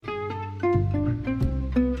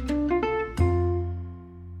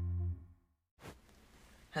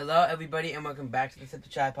Hello, everybody, and welcome back to the Sip the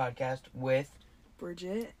Chai podcast with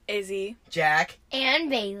Bridget, Izzy, Jack, and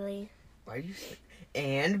Bailey. Why do you say?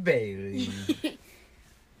 And Bailey.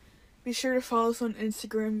 be sure to follow us on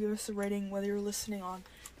Instagram, give us a rating whether you're listening on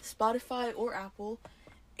Spotify or Apple,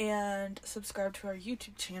 and subscribe to our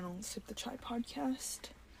YouTube channel, Sip the Chai podcast.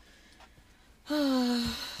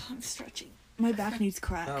 I'm stretching. My back needs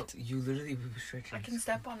cracked. Oh, you literally were stretching. I can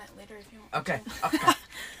step on it later if you want. Okay.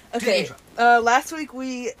 Okay. Last week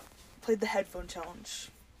we played the headphone challenge,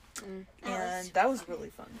 and that was really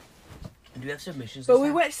fun. Do you have submissions? But this we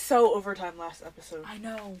time? went so overtime last episode. I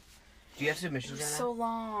know. Do you have submissions? It was right so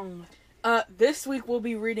long. This week we'll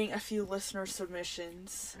be reading a few listener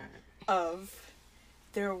submissions of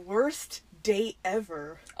their worst date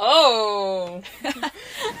ever. Oh.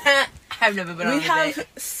 I've never been on a We have date.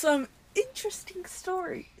 some interesting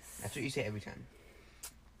stories. That's what you say every time.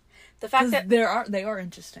 The fact that they are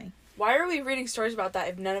interesting. why are we reading stories about that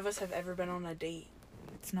if none of us have ever been on a date?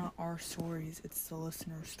 It's not our stories, it's the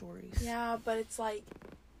listener stories. Yeah, but it's like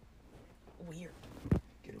weird.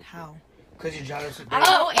 How? Because you're jealous of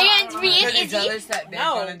Oh, and me and Because you're Izzy. jealous that they've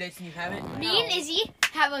No. gone on dates and you haven't? Me and Izzy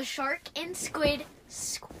have a shark and squid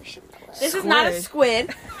squishmallow. This is not a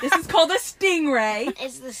squid. This is called a stingray.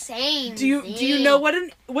 It's the same. Do you know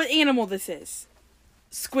what animal this is?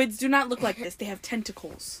 Squids do not look like this. They have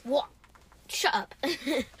tentacles. What? Shut up.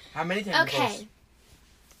 How many times? Okay.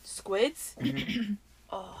 Squids? Mhm.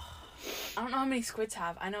 Oh, I don't know how many squids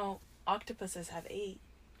have. I know octopuses have 8.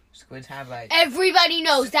 Squids have like... Everybody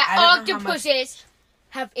knows that I don't know how much- octopuses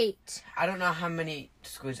have 8. I don't know how many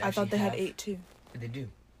squids I actually thought they had have. 8 too. But they do.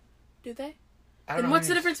 Do they? I don't Then know what's how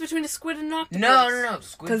the many- difference between a squid and an octopus? No.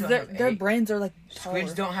 Squids Because don't have their 8. brains are like taller.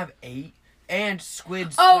 Squids don't have 8. And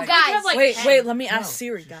squids... Oh, like, guys. have, like, Wait, 10. let me ask No.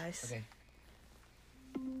 Siri, guys. Okay.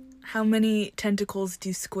 How many tentacles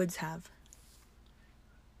do squids have?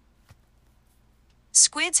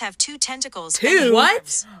 Squids have 2 tentacles. 2? and What?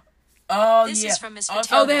 arms. Oh, This yeah. is from Mr.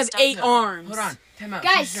 Also- Oh, they have Stop 8 that. arms. Hold on. Time out.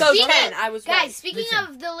 Guys, Listen. So speaking 10. of, I was guys, right. speaking Listen.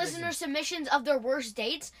 of the listener submissions of their worst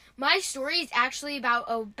dates, my story is actually about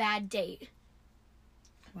a bad date.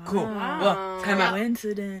 Cool. Wow. Well, time out.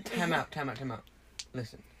 Coincident. Time out.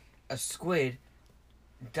 Listen. A squid...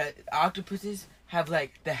 octopuses have,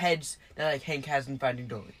 like, the heads that, like, Hank has in Finding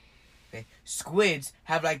Dory. Okay? Squids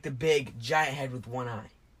have, like, the big, giant head with one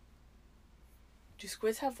eye. Do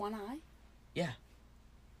squids have one eye?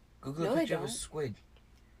 Google No, a they picture of a don't. squid.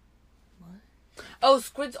 Oh,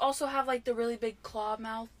 squids also have like the really big claw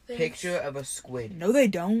mouth things. Picture of a squid. No, they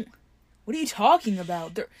don't. What are you talking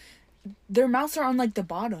about? Their mouths are on like the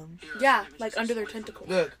bottom. Yeah, like under their tentacles.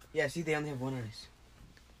 Look. Yeah, see, they only have one eye.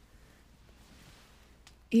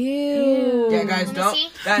 Ew. Yeah, guys, Let me don't... see.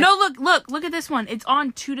 Guys, No, look at this one. It's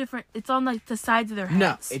on 2 different. It's on like the sides of their No,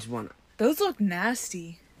 heads. it's one. Those look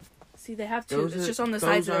nasty. See, they have 2. It's just on the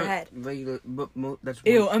sides of their head. Regular, but that's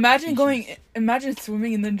Ew, one imagine species. imagine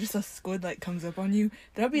swimming and then just a squid like comes up on you.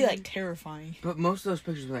 That'd be like terrifying. But most of those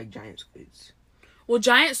pictures are like giant squids. Well,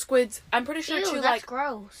 giant squids. I'm pretty sure Ew, too. that's Like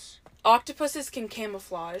gross. octopuses can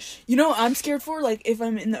camouflage. You know what I'm scared for? Like if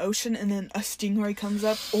I'm in the ocean and then a stingray comes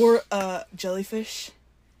up or a jellyfish.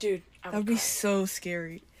 Dude, That would be so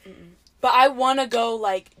scary. But I want to go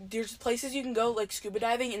like there's places you can go like scuba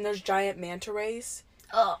diving and there's giant manta rays.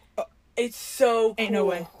 Oh. It's so cool. Ain't no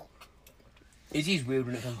way. Izzy's weird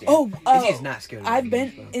when it comes to Izzy's not scared of I've been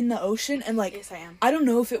aliens, in the ocean and like Yes, I am. I don't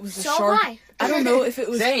know if it was a So shark. am I don't know if it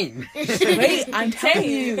was. Same. Wait, I'm telling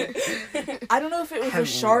you. I don't know if it was a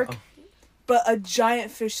shark, but a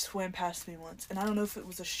giant fish swam past me once, and I don't know if it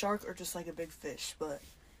was a shark or just like a big fish, but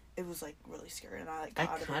it was like really scary, and I like I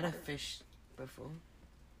got out of the caught a water. fish before.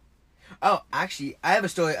 Oh, actually, I have a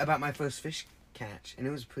story about my first fish catch, and it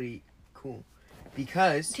was pretty cool.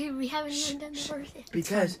 Because Dude, we haven't even done the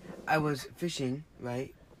first. I was fishing,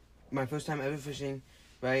 right? My first time ever fishing,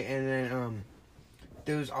 right? And then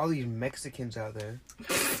there was all these Mexicans out there.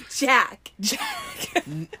 Jack.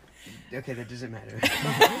 Okay, that doesn't matter.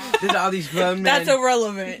 There's all these grown men. That's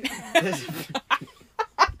irrelevant.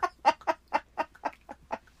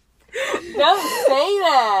 Don't say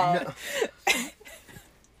that. No,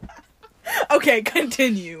 Okay,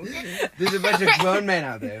 continue. there's a bunch of grown men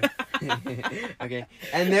out there. Okay,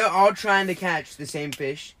 and they're all trying to catch the same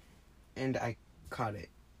fish, and I caught it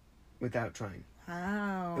without trying.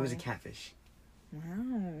 Wow. It was a catfish.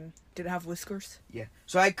 Wow. Did it have whiskers? Yeah.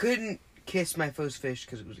 So I couldn't kiss my first fish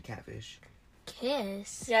because it was a catfish.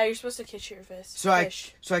 Kiss. Yeah, you're supposed to kiss your fist. So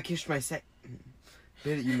fish. I kissed my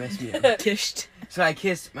Bailey, you messed me up. Kished. So I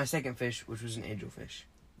kissed my second fish, which was an angelfish.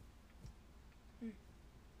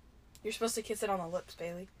 You're supposed to kiss it on the lips,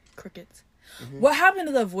 Bailey. Crickets. What happened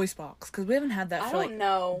to the voice box? Because we haven't had that I for don't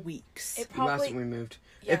know. weeks. It We lost probably it when we moved.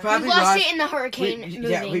 Yeah. It probably We lost it in the hurricane moving.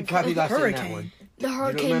 Yeah, we probably lost it in that Hurricane. one. The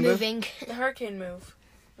hurricane remember? moving. the hurricane move.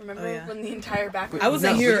 Remember Oh, yeah. when the entire back? I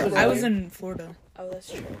wasn't No, here. we I was were. in Florida. Oh,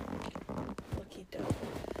 that's true. Lucky dope.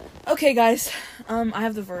 Okay, guys. I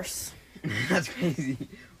have the verse. That's crazy.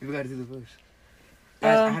 We forgot to do the verse.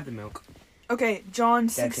 Guys, I Um, have the milk. Okay, John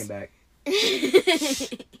Dad came back.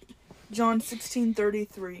 John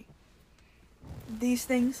 16:33. These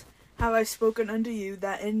things have I spoken unto you,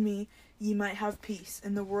 that in me ye might have peace.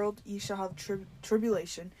 In the world ye shall have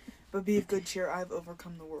tribulation, but be of good cheer. I have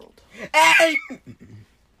overcome the world. Hey!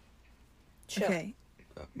 Chill. Okay.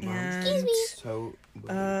 Mom, And so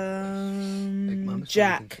Mom's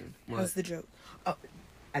Jack thinking. has What? the joke. I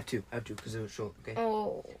have two, because it was short. Okay.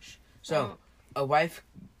 Oh. So, a wife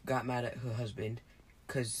got mad at her husband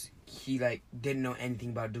because he didn't know anything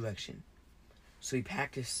about direction. So he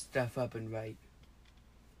packed his stuff up and right.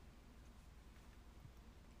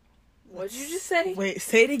 What did you just say? Wait,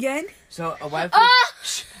 say it again. So a wife, Ah!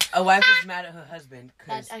 a wife was mad at her husband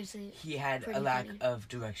because That's actually he had pretty a lack funny. of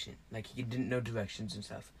direction. Like he didn't know directions and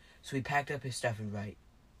stuff. So he packed up his stuff and right.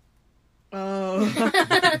 Oh,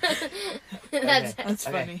 That's that's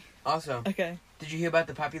Okay. funny. Also, Okay. did you hear about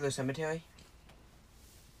the popular cemetery?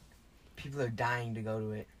 People are dying to go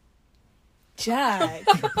to it. Jack.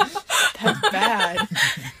 That's bad.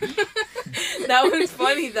 That was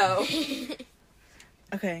funny though.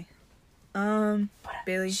 Okay.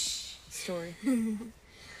 Bailey, story.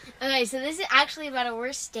 Okay, so this is actually about a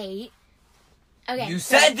worst date. Okay. You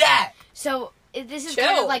said that! So this is Chill.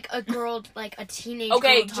 kind of like a girl, like a teenage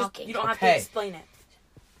Okay, girl just talking. you don't have to Okay. explain it.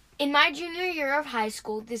 In my junior year of high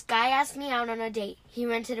school, this guy asked me out on a date. He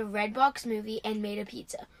rented a Redbox movie and made a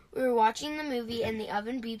pizza. We were watching the movie and the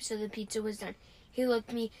oven beeped, so the pizza was done. He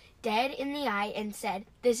looked me dead in the eye and said,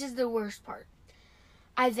 "This is the worst part."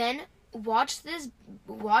 I then watched this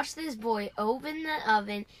boy open the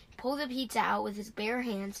oven, pull the pizza out with his bare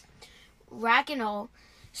hands, rack and all,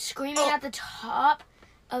 screaming at the top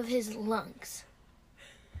of his lungs.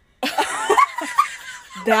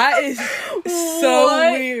 That is so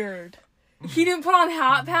What? weird. He didn't put on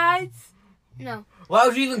hot pads. No, Why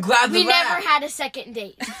would you even grab the we never rack? had a second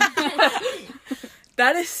date.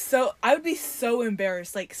 That is so. I would be so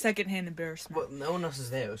embarrassed, like secondhand embarrassment. Well, no one else is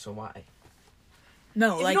there, so why?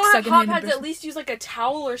 No, If like you don't have hot secondhand pads, at embarrassment. least use like a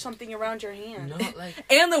towel or something around your hand. No, like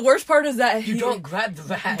And the worst part is that you don't grab the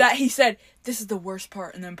rack. that he said this is the worst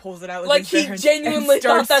part, and then pulls it out with Like his he bare hands genuinely and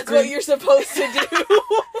starts thought that's what you're supposed to do.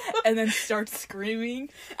 and then starts screaming.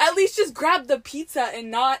 At least just grab the pizza and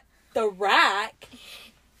not the rack.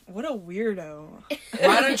 What a weirdo!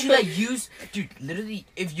 Why don't you use, dude? Literally,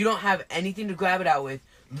 if you don't have anything to grab it out with,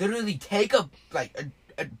 literally take a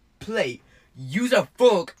plate, use a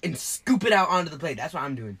fork, and scoop it out onto the plate. That's what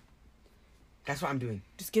I'm doing.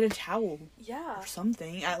 Just get a towel Yeah. or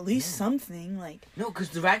something. At least something like No, because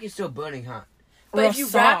the rack is still burning hot. or But a if you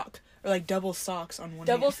sock or like double socks on one.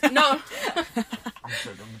 Double. hand. No. I'm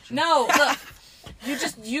so done with you. No. Look. You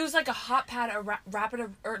just use like a hot pad or wrap it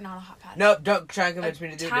or not a hot pad. No, don't try and A convince me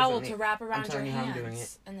to do it towel differently. to wrap around your telling you how I'm hands, doing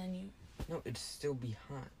it. and then you. No, it'd still be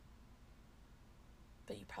hot.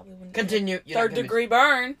 But you probably wouldn't. Continue. Get a You're not third convinced. degree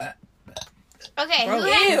burn. Okay, Bro, who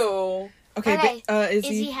has, Ew. Okay, Okay, Izzy.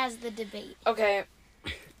 Izzy has the debate. Okay.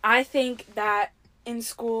 I think that in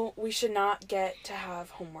school we should not get to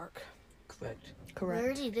have homework. Correct. We Correct.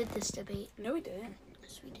 already did this debate. No, we didn't.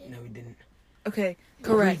 Yes, we did. No, we didn't. Okay,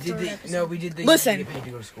 correct. We did the, no, we did the. Listen. You get paid to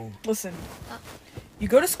go to school. Listen, you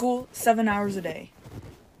go to school 7 hours a day.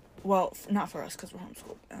 Well, not for us because we're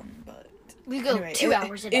homeschooled. But We go anyway, 2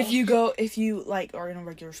 hours a day. if you like are in a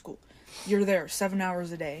regular school, you're there 7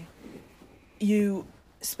 hours a day. You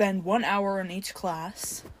spend 1 hour in each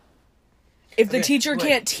class. If the Okay, teacher wait,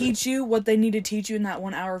 can't teach you what they need to teach you in that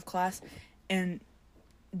 1 hour of class, and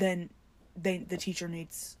then the teacher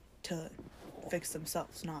needs to fix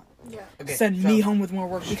themselves, not Yeah. Okay, send so- me home with more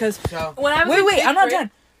work because. So When I was in Wait, fifth I'm not grade-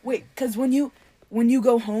 done. Wait, because when you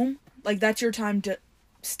go home, like that's your time to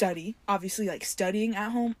study. Obviously, like studying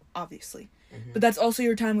at home, obviously, but that's also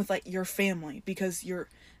your time with like your family because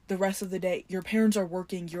the rest of the day your parents are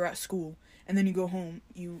working, you're at school, and then you go home.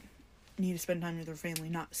 You need to spend time with your family,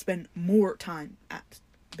 not spend more time at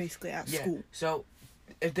school. So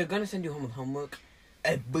if they're gonna send you home with homework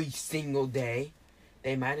every single day,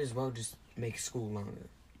 they might as well just make school longer.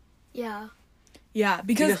 Yeah. Yeah,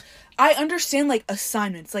 because I understand like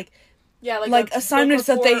assignments, like Yeah, like a assignments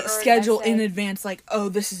book that they report or an schedule essay. in advance, like, oh,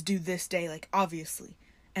 this is due this day, like, obviously.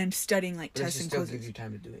 And studying, like, But it tests should and still quizzes. give you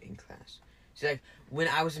time to do it in class. See, like when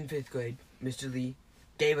I was in 5th grade, Mr. Lee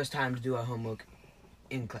gave us time to do our homework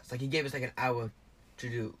in class. Like, he gave us, like, an hour to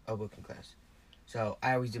do a work in class. So,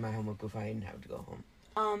 I always did my homework before I didn't have to go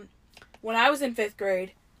home. When I was in 5th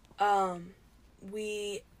grade,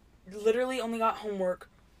 we literally only got homework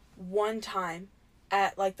one time.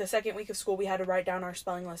 At, like, the second week of school, we had to write down our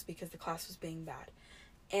spelling list because the class was being bad.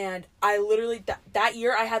 And I literally, that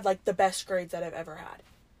year, I had, like, the best grades that I've ever had.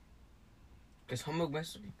 Because homework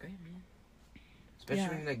messes with me great, man.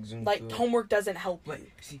 Especially when, like, Zoom. Like, homework doesn't help you,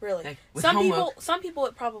 see, really. Like, with some homework, people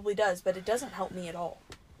it probably does, but it doesn't help me at all.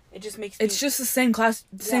 It just makes It's just the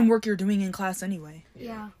same work you're doing in class anyway.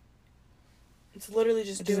 Yeah. It's literally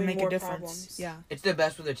just It doesn't doing make more a difference. problems. Yeah. It's the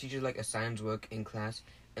best when the teacher, like, assigns work in class,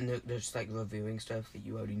 and they're just, like, reviewing stuff that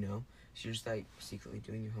you already know. So you're just, like, secretly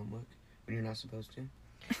doing your homework when you're not supposed to.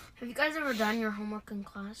 Have you guys ever done your homework in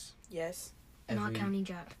class? Yes. Not Every counting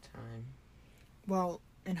Jack. time. Well,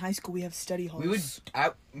 in high school we have study halls. We would,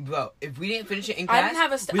 bro, if we didn't finish it in I class,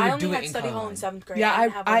 didn't have we I would only do had it in study hall Colorado. in 7th grade. Yeah,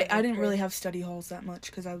 didn't have one in I 8th didn't really grade. have study halls that much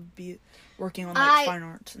because I would be working on like fine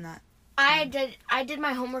arts and that. I did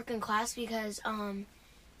my homework in class because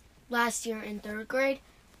last year in 3rd grade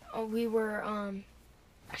we were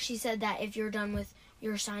she said that if you're done with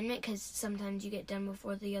your assignment, because sometimes you get done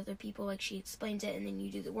before the other people, like she explains it and then you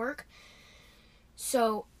do the work.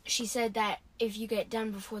 So she said that if you get done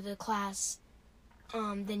before the class,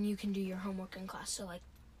 then you can do your homework in class. So like,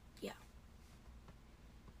 yeah.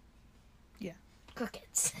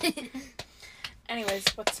 Crickets. Anyways,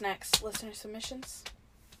 what's next? Listener submissions?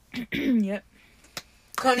 Yep.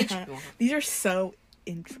 Konnichiwa. These are so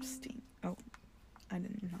interesting. Oh, I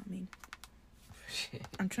did not mean. Shit.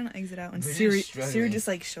 I'm trying to exit out, and We're just Siri struggling. just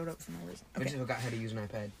like showed up for no reason. I just Okay, forgot how to use an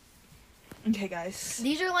iPad. okay, guys.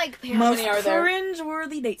 These are like Most many are there?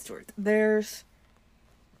 cringe-worthy date stories. There's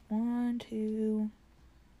 1,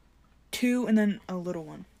 2, and then a little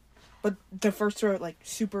one. But the first two are like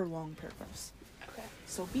super long paragraphs. Okay.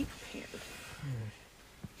 So be prepared.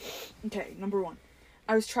 Okay, number 1.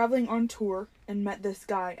 I was traveling on tour and met this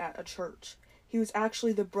guy at a church. He was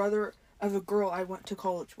actually the brother of a girl I went to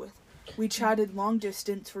college with. We chatted long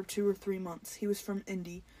distance for 2 or 3 months. He was from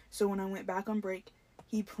Indy, so when I went back on break,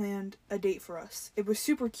 he planned a date for us. It was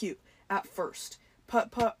super cute at first.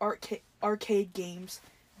 Putt-putt, arcade games,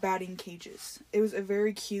 batting cages. It was a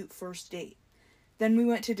very cute first date. Then we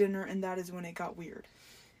went to dinner, and that is when it got weird.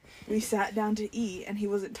 We sat down to eat, and he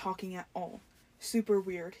wasn't talking at all. Super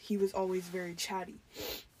weird. He was always very chatty.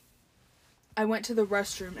 I went to the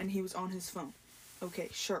restroom, and he was on his phone. Okay,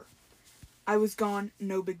 sure. I was gone,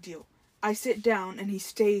 no big deal. I sit down, and he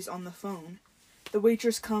stays on the phone. The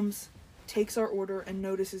waitress comes, takes our order, and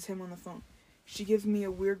notices him on the phone. She gives me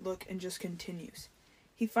a weird look and just continues.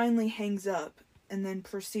 He finally hangs up, and then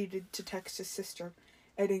proceeded to text his sister,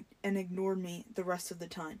 and ignored me the rest of the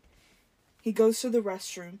time. He goes to the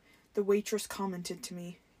restroom. The waitress commented to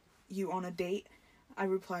me, "You on a date?" I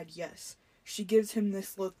replied, "Yes." She gives him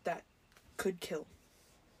this look that could kill,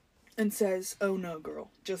 and says, "Oh no,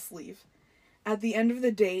 girl, just leave." At the end of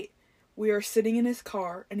the date, we are sitting in his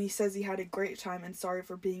car, and he says he had a great time and sorry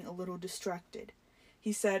for being a little distracted.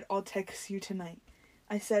 He said, "I'll text you tonight."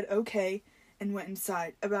 I said, "Okay," and went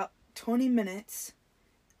inside. About 20 minutes,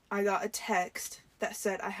 I got a text that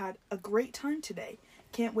said, "I had a great time today.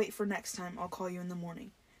 Can't wait for next time. I'll call you in the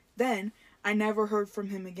morning." Then, I never heard from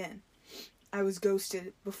him again. I was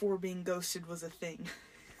ghosted before being ghosted was a thing.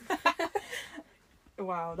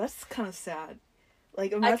 Wow, that's kind of sad.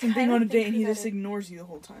 Like, imagine being kinda on a date think and he that just it- ignores you the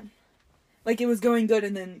whole time. Like, it was going good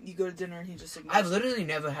and then you go to dinner and he just ignores I've you. literally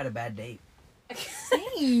never had a bad date.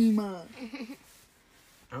 Same. I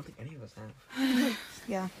don't think any of us have.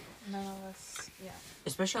 Yeah, None of us. Yeah.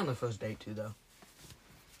 Especially on the first date, too, though.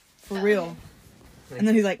 for real. Like, And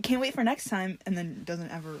then he's like, "Can't wait for next time," and then doesn't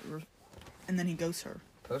ever, and then he ghosts her.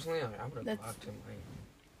 personally, I would have That's- blocked him.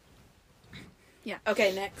 Like, Yeah.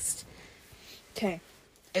 Okay, next. Okay,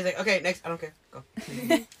 it's like, okay, next. I don't care. Go.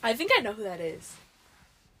 I think I know who that is.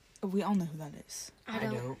 we all know who that is. I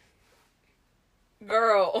don't.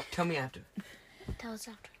 Girl. Tell me after. Tell us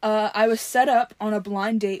after. I was set up on a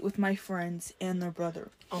blind date with my friends and their brother.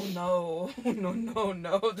 Oh no.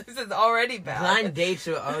 No. This is already bad. Blind dates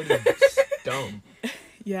are already dumb.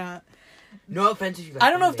 Yeah, No offense if you like I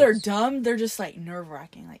don't know if they're dates. dumb. They're just like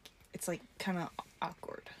nerve-wracking. Like, it's like kind of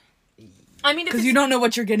awkward I mean, if because it's, you don't know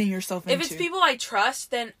what you're getting yourself into. if it's people I trust,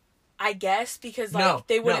 then I guess because like No,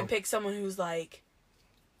 they wouldn't no. pick someone who's like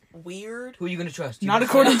weird. Who are you gonna trust? Your Not best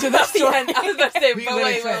according friend? to that story. Yeah, I was about to say, Who you but gonna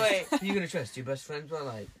wait. trust? Who you gonna trust? Your best friends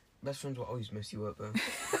will best friends will always mess you up, bro.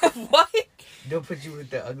 What? They'll put you with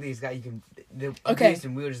the ugliest guy you can, the Okay. ugliest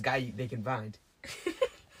and weirdest guy they can find.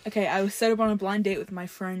 Okay, I was set up on a blind date with my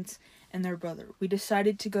friends and their brother. We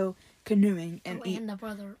decided to go canoeing and eat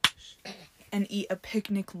a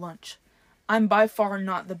picnic lunch. I'm by far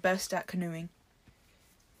not the best at canoeing,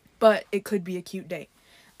 but it could be a cute date.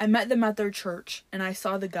 I met them at their church, and I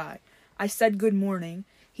saw the guy. I said good morning.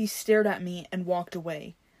 He stared at me and walked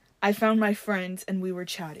away. I found my friends, and we were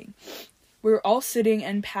chatting. We were all sitting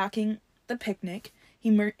and packing the picnic.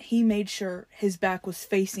 He made sure his back was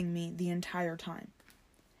facing me the entire time.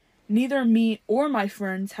 Neither me or my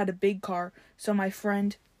friends had a big car, so my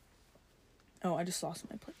friend... Oh, I just lost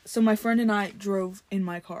my place. So my friend and I drove in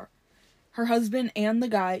my car. Her husband and the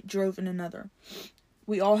guy drove in another.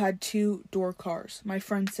 We all had 2-door cars. My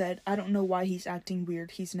friend said, I don't know why he's acting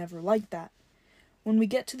weird. He's never like that. When we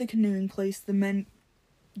get to the canoeing place, the men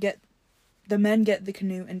get the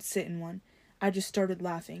canoe and sit in one. I just started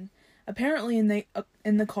laughing. Apparently in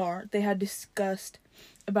the car, they had discussed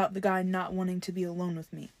about the guy not wanting to be alone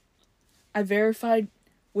with me. I verified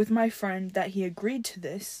with my friend that he agreed to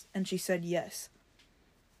this, and she said yes.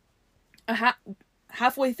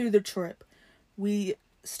 Halfway through the trip, we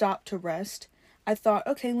stopped to rest. I thought,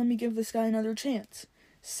 okay, let me give this guy another chance.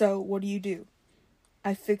 So, what do?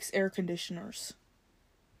 I fix air conditioners.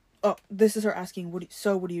 Oh, this is her asking, what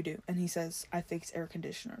do you do? And he says, I fix air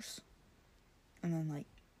conditioners. And then,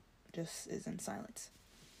 just is in silence.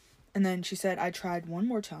 And then she said, I tried one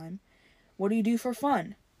more time. What do you do for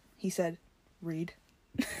fun? He said, read.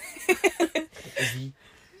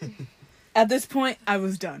 At this point, I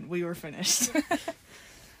was done. We were finished. Did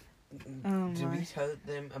we tell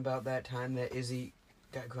them about that time that Izzy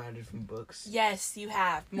got grounded from books? Yes, you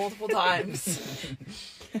have. Multiple times.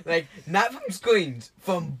 Not from screens,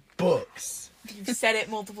 from books. You've said it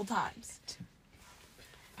multiple times.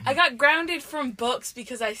 I got grounded from books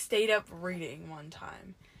because I stayed up reading one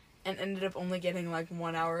time. And ended up only getting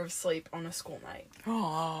 1 hour of sleep on a school night.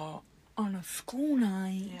 Oh, on a school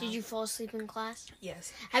night. Yeah. Did you fall asleep in class?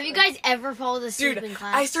 Yes. Have you guys ever fallen asleep in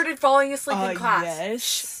class? I started falling asleep in class.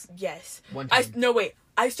 Yes. Yes. One time.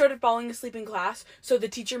 I started falling asleep in class, so the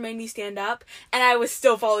teacher made me stand up, and I was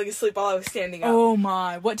still falling asleep while I was standing up. Oh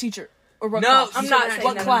my. What teacher? Or what No, class? I'm not saying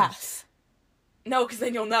What that. class? No, because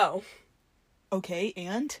then you'll know. Okay,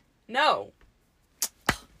 and? No.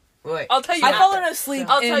 Wait. I'll tell you I've after. fallen asleep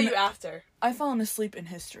I'll tell you after. I've fallen asleep in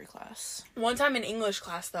history class. One time in English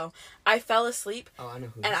class, though, I fell asleep, Oh, I know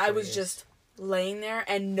who and this I guy was is. just laying there,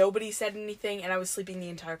 and nobody said anything, and I was sleeping the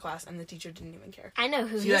entire class, and the teacher didn't even care. I know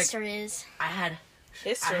who See, history is. I had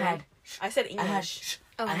History? I said English.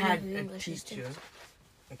 Oh, I I know had who a English is too. teacher,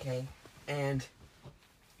 okay, and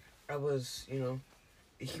I was,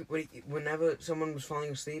 whenever someone was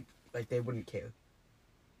falling asleep, they wouldn't care.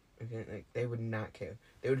 Okay, they would not care.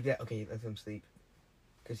 They would be like, okay, let them sleep,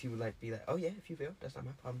 because he would be like, oh yeah, if you feel, that's not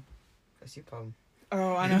my problem, that's your problem.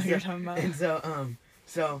 Oh, I know who you're talking about. And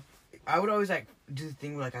so I would always do the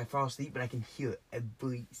thing where I fall asleep, but I can hear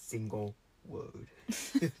every single word.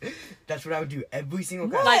 That's what I would do every single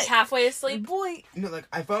class. Like halfway asleep? Boy. No,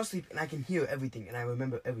 I fall asleep and I can hear everything and I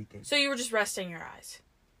remember everything. So you were just resting your eyes?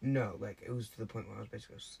 No, it was to the point where I was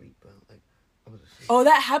basically asleep, but I was asleep. Oh,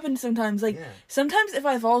 that happens sometimes. Yeah. Sometimes if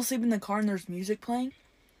I fall asleep in the car and there's music playing,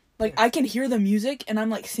 I can hear the music and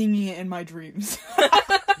I'm singing it in my dreams. Yeah,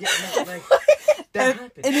 no, that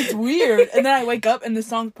happens. And it's weird. And then I wake up and the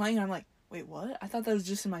song's playing and I'm like, wait, what? I thought that was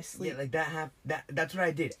just in my sleep. Yeah, that's what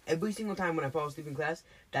I did. Every single time when I fall asleep in class,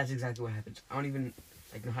 that's exactly what happens. I don't even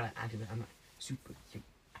know how to activate. I'm super cute.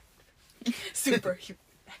 Super cute.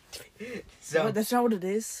 Activate. So But that's not what it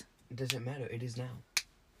is. it doesn't matter. It is now.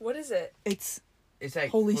 What is it? It's It's like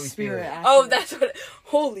Holy Spirit. Oh, that's what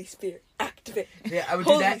Holy Spirit. Activate. Yeah, I would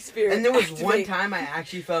Holy do that. Spirit, And there was one activate. time I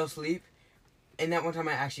actually fell asleep. And that one time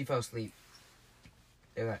I actually fell asleep.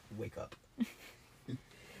 They were wake up.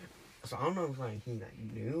 So I don't know if he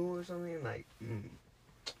knew or something.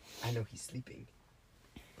 I know he's sleeping.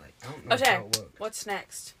 I don't know Okay, how it works. what's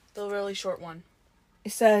next? The really short one.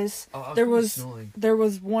 It says Oh, there probably was snoring. there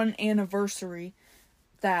was one anniversary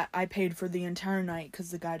that I paid for the entire night because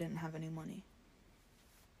the guy didn't have any money.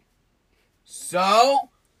 So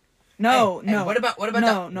No, Hey, no. what about no,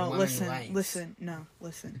 the no. woman Listen, lines? listen. No,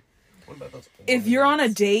 listen. What about those If you're on a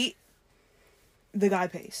date, the guy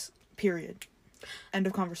pays. Period. End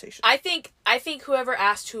of conversation. I think whoever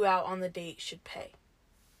asked who out on the date should pay.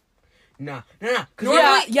 No. Yeah,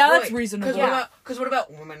 that's reasonable. Because what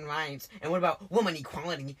about woman rights and what about woman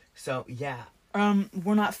equality? So yeah,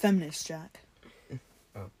 We're not feminists, Jack.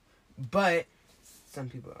 but some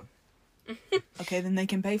people are. Okay, then they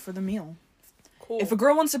can pay for the meal. Cool. If a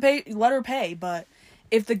girl wants to pay, let her pay. But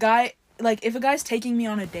if the guy, if a guy's taking me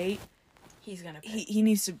on a date, He's gonna pay. he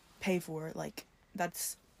needs to pay for it.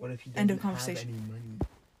 That's What if he End doesn't of conversation. have any money?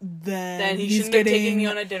 then he he's shouldn't have getting taken me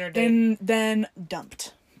on a dinner date. then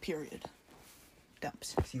dumped. Period.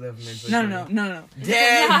 Dumped. No.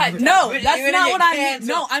 Damn. No, But that's you're not gonna what get I mean. canceled.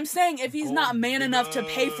 No, I'm saying if he's not man enough to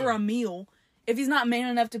pay for a meal,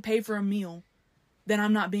 then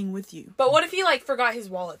I'm not being with you. But what if he like forgot his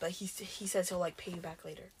wallet? But he says he'll like pay you back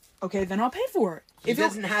later. Okay, then I'll pay for it. He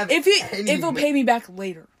doesn't have if he'll pay me back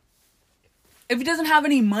later. If he doesn't have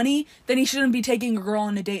any money, then he shouldn't be taking a girl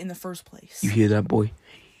on a date in the first place. You hear that, boy?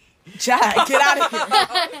 Jack, get out of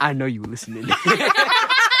here. I know you were listening.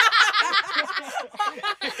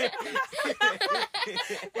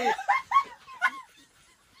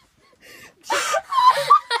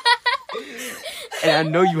 And I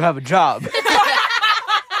know you have a job.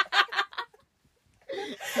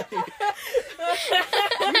 You're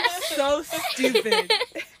so stupid.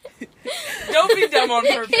 Don't be dumb on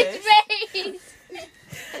purpose. His face.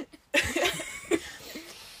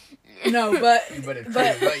 No, but You better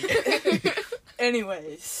tell me right.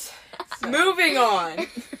 anyways. Moving on.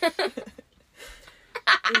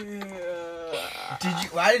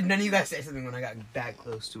 Why did none of you guys say something when I got that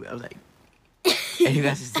close to it? I was like, and you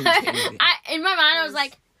guys just didn't say anything. In my mind, I was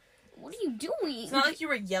like, "What are you doing?" It's not like you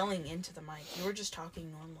were yelling into the mic. You were just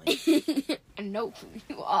talking normally. I know who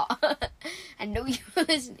you are. I know you were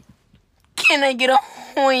listening. Can I get a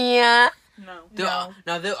Hoya? No.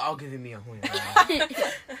 They're all giving me a horn.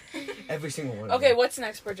 Every single one. Okay, what's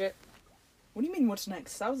next, Bridget? What do you mean? What's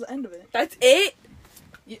next? That was the end of it. That's it?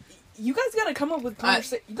 You guys gotta come up with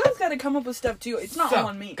You guys gotta come up with stuff too. It's not all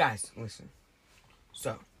on me. Guys, listen.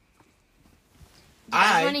 So, You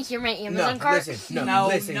guys want to hear my Amazon cart? Listen, No,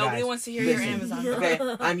 listen, nobody guys. wants to hear your Listen. Amazon Okay,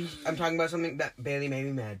 cart. I'm talking about something that Bailey made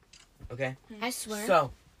me mad. Okay. I swear.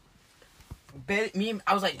 So,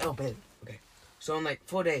 I was like, oh, Bailey. Okay. So in like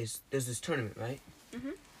 4 days, there's this tournament, right?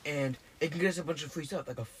 Mhm. And it can get us a bunch of free stuff,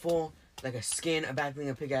 like a skin, a backbling,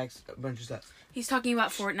 a pickaxe, a bunch of stuff. He's talking about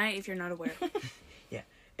Fortnite, if you're not aware.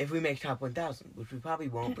 If we make top 1,000, which we probably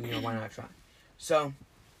won't, but why not try? So,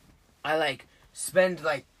 I spend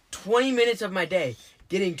 20 minutes of my day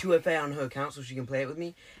getting 2FA on her account so she can play it with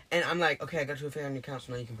me. And I'm like, okay, I got 2FA on your account,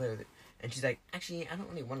 so now you can play with it. And she's like, actually, I don't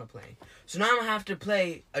really want to play. So now I'm going to have to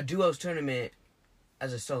play a duos tournament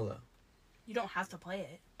as a solo. You don't have to play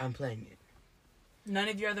it. I'm playing it. None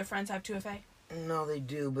of your other friends have 2FA? No, they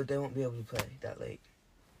do, but they won't be able to play that late.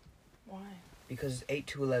 Why? Because it's 8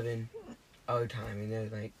 to 11 our time, and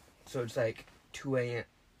they're so it's 2 a.m.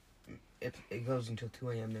 It goes until 2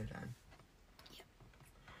 a.m. their time. Yep.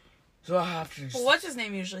 So I have to just... Well, what's his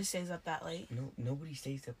name usually stays up that late? No, nobody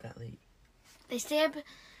stays up that late. They stay up.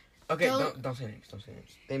 Okay, don't say names. Don't say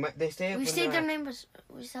names. They stay up. We when stayed they're their at- names.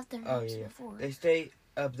 We stopped their Oh names yeah, before. they stay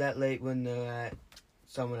up that late when they're at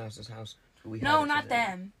someone else's house. No, not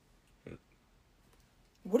them.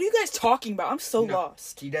 What are you guys talking about? I'm so No.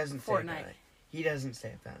 lost. He doesn't stay up Fortnite. that late. He doesn't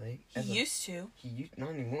stay up that late. He used to.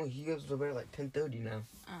 Not anymore. He goes to bed at 10:30 now.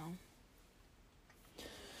 Oh.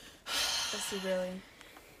 Does he really?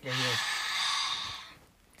 Yeah, he does.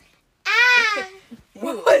 Ah!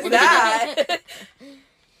 What was that? Do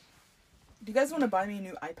you guys want to buy me a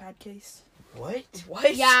new iPad case? What?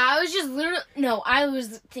 What? Yeah, I was just literally. No, I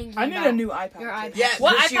was thinking. I need about a new iPad your case. iPad. Yeah,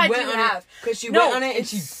 What 'cause she iPad do went you on have? Because she No, went on it and it's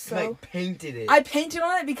she so- painted it. I painted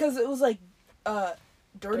on it because it was dirty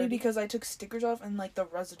Dirty. because I took stickers off and the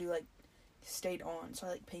residue stayed on. So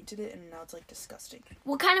I painted it and now it's disgusting.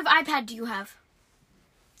 What kind of iPad do you have?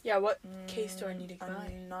 Yeah, what case do I need to A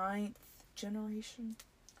buy? 9th generation.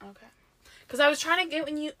 Okay. Because I was trying to get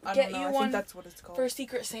I don't know. I think one that's what it's called. for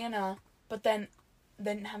Secret Santa, but then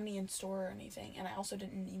they didn't have any in store or anything, and I also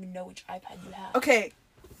didn't even know which iPad you have. Okay.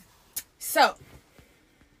 So,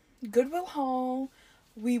 Goodwill haul.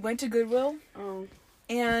 We went to Goodwill Oh.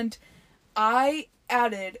 and I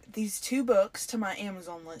added these 2 books to my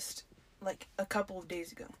Amazon list a couple of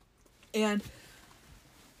days ago. And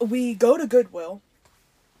we go to Goodwill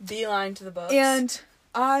Beeline to the books. and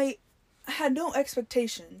I had no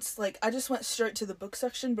expectations. I just went straight to the book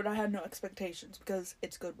section, but I had no expectations because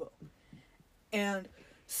it's Goodwill. And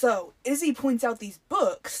so Izzy points out these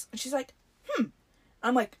books and she's like,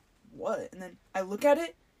 I'm like, what? And then I look at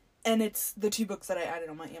it and it's the 2 books that I added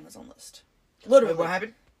on my Amazon list. Literally. Wait, what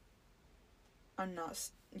happened? I'm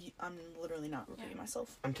literally not repeating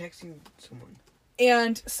myself. I'm texting someone.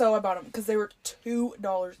 And so I bought them because they were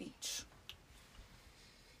 $2 each.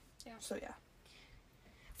 Yeah. So yeah.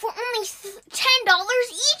 For only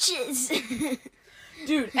 $10 eaches.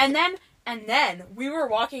 Dude, and then we were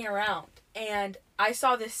walking around, and I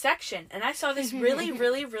saw this section, and I saw this really,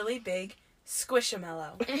 really, really big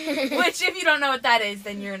Squishamallow. Which, if you don't know what that is,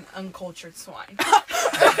 then you're an uncultured swine.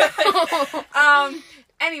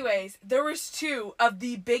 Anyways, there was 2 of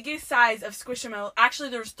the biggest size of Squishamallows. Actually,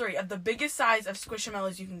 there was 3 of the biggest size of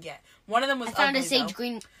Squishamallows you can get. One of them was I found ugly, a sage though.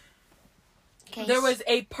 green case. There was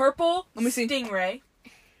a purple Let me see. stingray.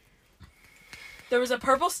 There was a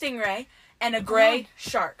purple stingray and a gray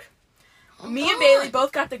shark. Me and Bailey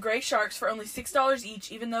both got the gray sharks for only $6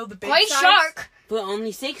 each, even though the big Gray size... shark. For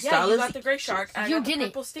only $6. Yeah, you got the gray shark, and You I got the didn't.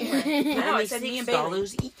 purple stingray. I know, I said me and Bailey.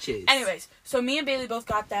 $6 each. Anyways, so me and Bailey both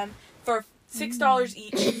got them for $6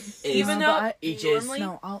 each. Even No, though but each normally,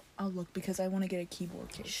 No, I'll look because I want to get a keyboard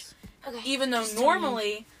case. Okay. even though Just tell me.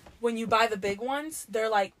 normally when you buy the big ones, they're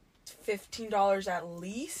like $15 at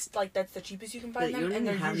least. Like that's the cheapest you can find But you them, don't and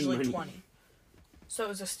they're even have any usually money. $20. So it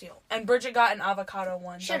was a steal. And Bridget got an avocado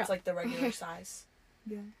one. Shut That's up. like the regular size.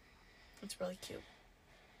 Yeah. It's really cute.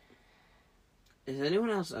 Is anyone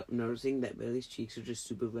else noticing that Bailey's cheeks are just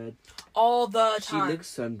super red? All the She time. looks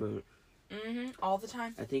sunburnt. All the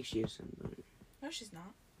time. I think she is sunburnt. No, she's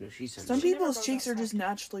not. No, she's sunburnt. Some She never people's goes cheeks are outside. just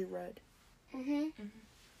naturally red.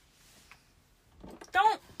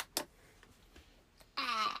 Don't.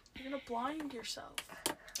 You're gonna blind yourself.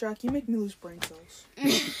 Jack, you make me lose brain cells.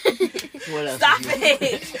 What else? Stop is new?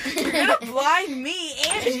 it! You're gonna blind me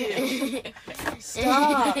and you.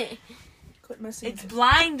 Stop. Quit messing It's with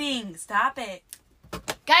blinding. Stop it.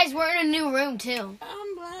 Guys, we're in a new room too.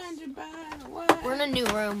 I'm blinded by what? We're in a new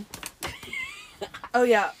room. Oh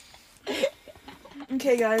yeah.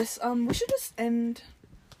 Okay, guys. We should just end.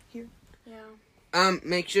 Yeah.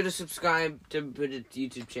 Make sure to subscribe to Bridget's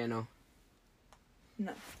YouTube channel.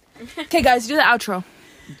 No. Okay, guys, do the outro.